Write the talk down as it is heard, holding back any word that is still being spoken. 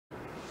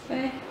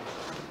Okay.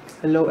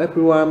 Hello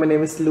everyone, my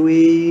name is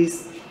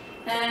Luis.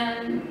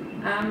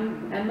 And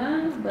I'm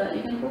Emma, but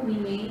you can call me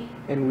Me.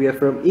 And we are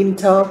from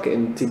Engtalk,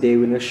 and today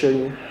we're going to show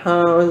you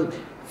how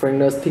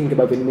foreigners think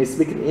about Vietnamese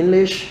speaking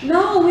English.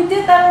 No, we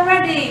did that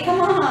already.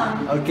 Come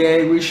on.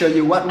 Okay, we'll show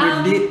you what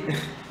we did.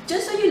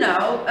 Just so you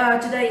know,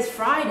 today is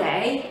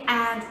Friday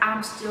and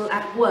I'm still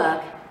at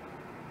work.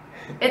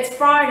 It's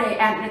Friday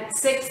and it's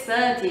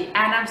 6:30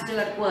 and I'm still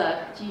at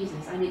work.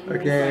 Jesus, I need to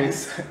Okay,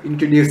 so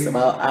introduce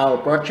about our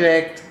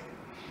project.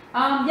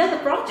 Yeah,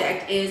 the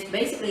project is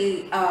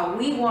basically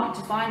we want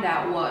to find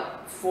out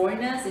what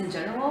foreigners in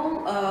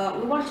general,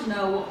 we want to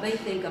know what they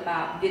think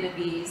about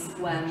Vietnamese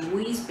when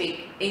we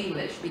speak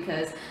English,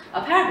 because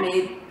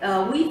apparently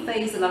we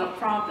face a lot of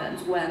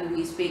problems when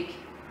we speak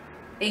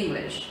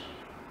English.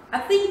 I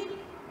think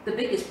the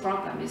biggest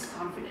problem is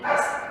confidence.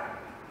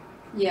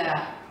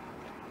 Yeah.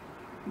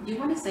 Do you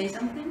want to say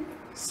something?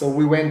 So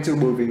we went to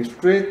moving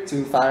street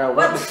to find out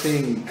what they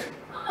think.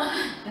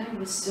 That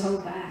was so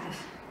bad.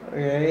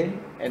 Okay,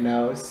 and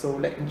now so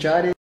let's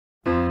enjoy it.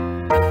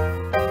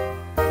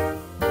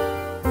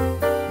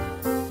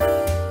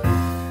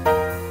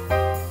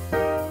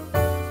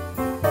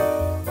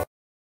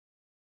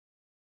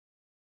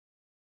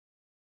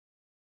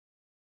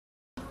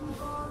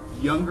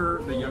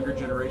 The younger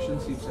generation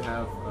seems to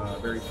have a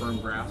very firm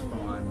grasp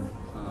on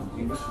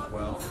English as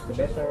well, which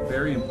is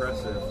very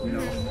impressive, you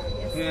know.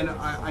 And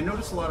I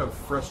notice a lot of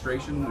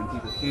frustration when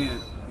people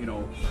can't, you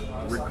know,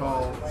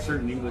 recall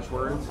certain English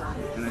words,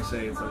 and I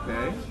say it's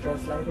okay.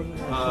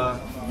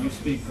 You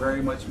speak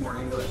very much more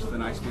English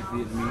than I speak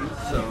Vietnamese,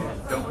 so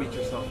don't beat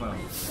yourself up.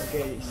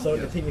 Okay, so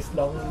the thing is,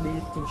 don't be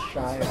too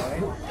shy,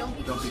 right? Don't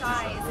be too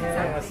shy. It's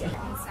exactly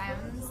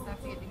sounds that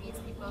Vietnamese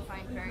people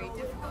find very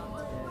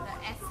difficult. The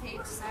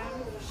SH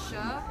sound, sh.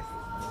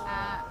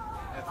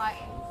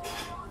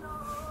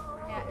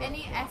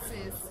 Any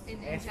S's in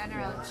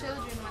general.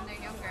 Children, when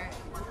they're younger,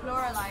 to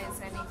pluralize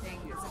anything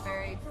is a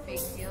very big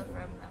deal for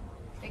them.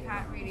 They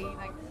can't really,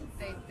 like,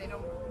 they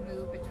don't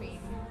move between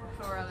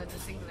plural and the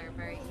singular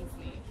very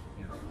easily.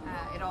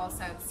 It all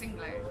sounds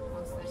singular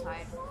most of the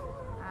time.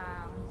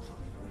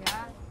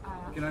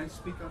 Can I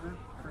speak on that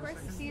for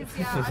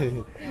a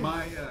second?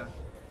 Yeah.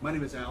 My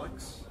name is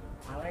Alex.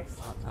 Alex?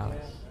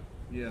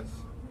 Yes.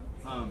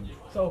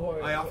 So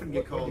I often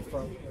get called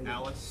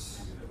Alice.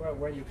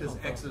 Where you because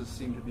X's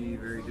seem to be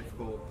very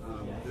difficult.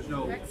 There's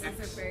no X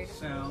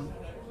sound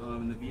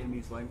in the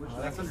Vietnamese language.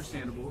 That's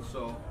understandable.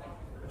 So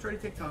I try to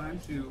take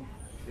time to.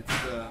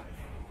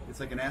 It's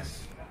like an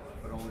S,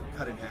 but only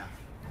cut in half.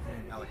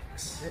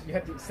 Alex. You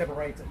have to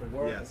separate the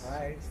words, yes.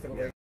 Right?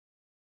 Separate.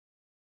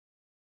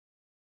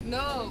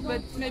 No,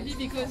 but maybe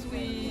because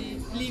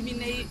we live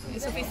in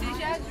Southeast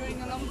Asia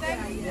during a long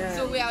time,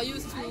 so we are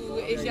used to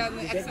Asian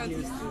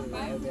accents.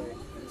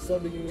 So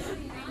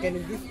can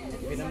you give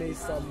Vietnamese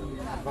some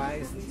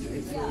advice if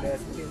you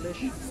speak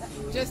English?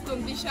 Just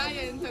don't be shy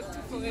and talk to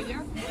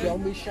foreigners.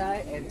 Don't be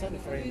shy and talk to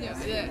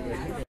foreigners. Yeah.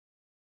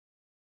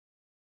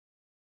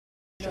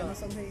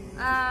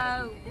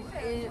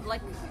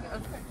 Like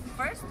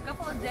first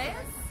couple of days,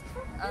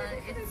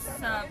 it's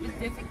a bit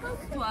difficult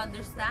to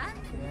understand,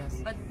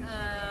 but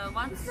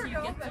once you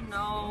get to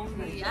know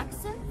the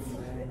accents,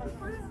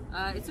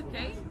 it's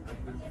okay.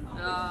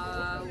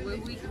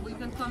 We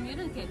can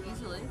communicate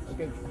easily.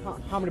 Okay,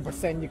 how many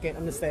percent you can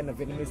understand a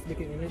Vietnamese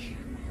speaking English?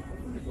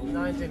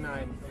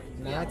 99.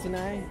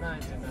 99?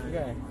 99.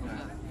 Okay.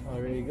 Oh,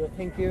 really good.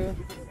 Thank you.